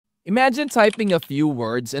Imagine typing a few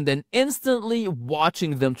words and then instantly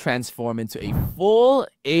watching them transform into a full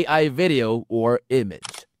AI video or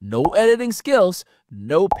image. No editing skills,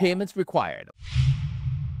 no payments required.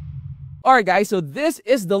 Alright guys, so this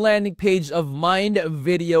is the landing page of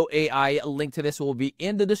MindVideo AI. A link to this will be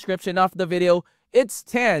in the description of the video. It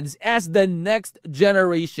stands as the next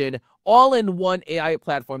generation all-in-one AI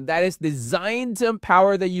platform that is designed to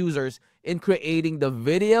empower the users in creating the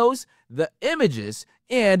videos, the images,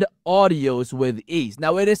 and audios with ease.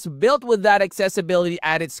 Now, it is built with that accessibility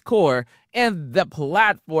at its core, and the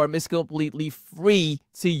platform is completely free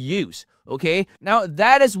to use. Okay, now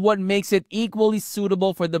that is what makes it equally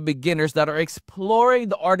suitable for the beginners that are exploring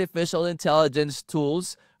the artificial intelligence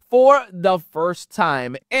tools for the first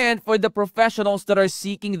time, and for the professionals that are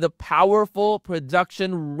seeking the powerful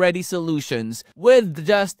production-ready solutions with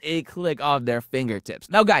just a click of their fingertips.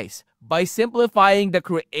 Now guys, by simplifying the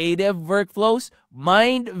creative workflows,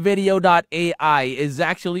 MindVideo AI is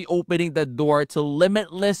actually opening the door to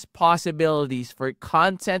limitless possibilities for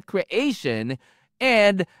content creation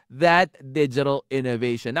and that digital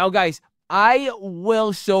innovation. Now guys, I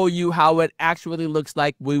will show you how it actually looks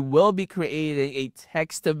like. We will be creating a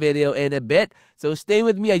text-to-video in a bit, so stay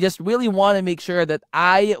with me. I just really want to make sure that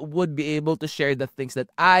I would be able to share the things that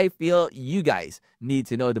I feel you guys need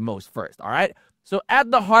to know the most first, all right? So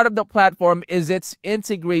at the heart of the platform is its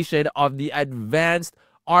integration of the advanced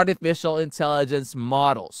artificial intelligence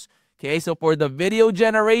models. Okay, so for the video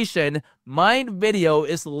generation, MindVideo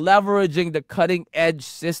is leveraging the cutting-edge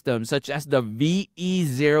systems such as the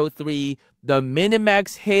VE03, the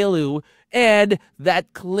Minimax Halo, and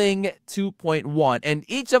that Kling 2.1. And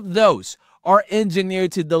each of those are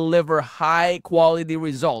engineered to deliver high-quality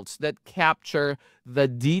results that capture the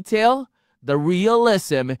detail, the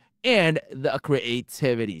realism, and the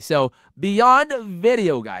creativity. So beyond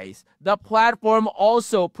video, guys, the platform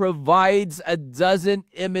also provides a dozen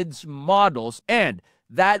image models, and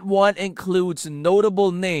that one includes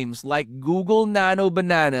notable names like Google Nano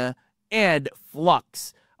Banana and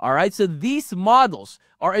Flux. All right, so these models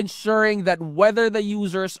are ensuring that whether the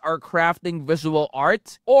users are crafting visual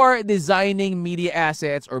art or designing media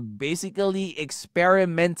assets or basically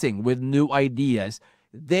experimenting with new ideas,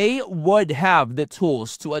 they would have the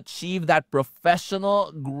tools to achieve that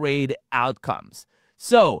professional grade outcomes.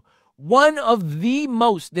 So, one of the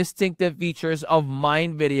most distinctive features of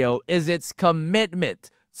MindVideo is its commitment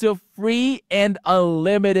to free and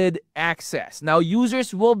unlimited access. Now,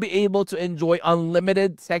 users will be able to enjoy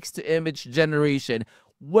unlimited text-to-image generation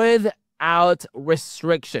without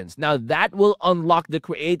restrictions. Now, that will unlock the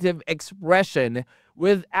creative expression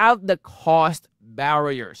without the cost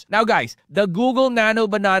barriers. Now guys, the Google Nano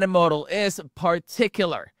Banana model is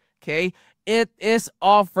particular, okay? It is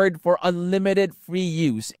offered for unlimited free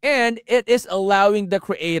use, and it is allowing the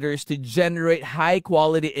creators to generate high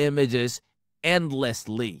quality images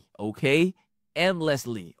endlessly, okay?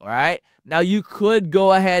 Endlessly, all right? Now you could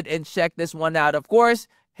go ahead and check this one out. Of course,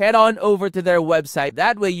 head on over to their website.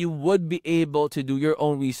 That way you would be able to do your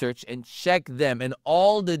own research and check them and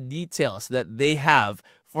all the details that they have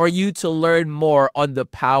for you to learn more on the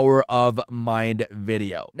power of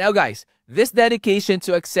MindVideo. Now guys, this dedication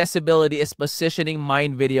to accessibility is positioning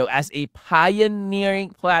MindVideo as a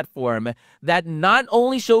pioneering platform that not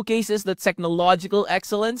only showcases the technological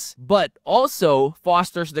excellence, but also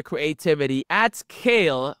fosters the creativity at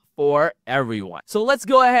scale for everyone. So let's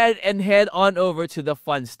go ahead and head on over to the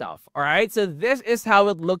fun stuff. All right, so this is how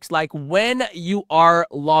it looks like when you are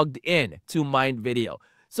logged in to MindVideo.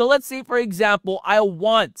 So let's say, for example, I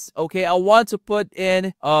want to put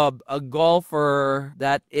in a golfer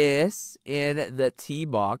that is in the tee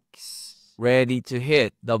box, ready to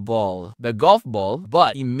hit the golf ball,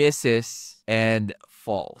 but he misses and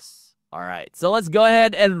falls. All right, so let's go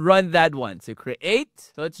ahead and run that one. To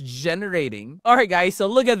create, so it's generating. All right, guys, so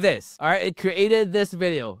look at this. All right, it created this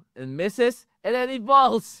video. It misses, and then it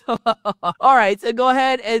falls. All right, so go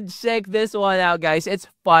ahead and check this one out, guys. It's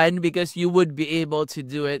fun because you would be able to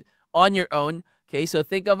do it on your own. Okay, so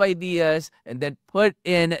think of ideas and then put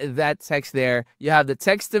in that text there. You have the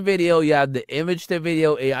text to video, you have the image to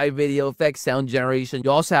video, AI video effects, sound generation.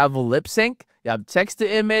 You also have lip sync. You have text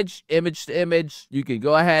to image, image to image. You can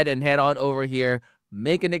go ahead and head on over here,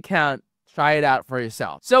 make an account, try it out for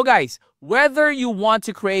yourself. So guys, whether you want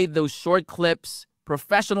to create those short clips,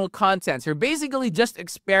 professional contents, or basically just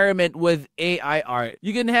experiment with AI art,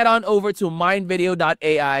 you can head on over to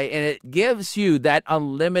mindvideo.ai, and it gives you that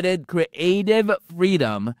unlimited creative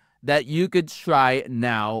freedom that you could try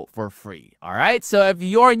now for free. All right, so if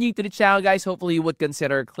you're new to the channel, guys, hopefully you would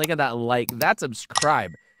consider clicking that like, that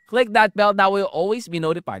subscribe, click that bell. That will always be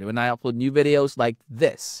notified when I upload new videos like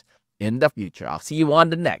this. in the future. I'll see you on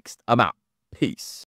the next. I'm out. Peace.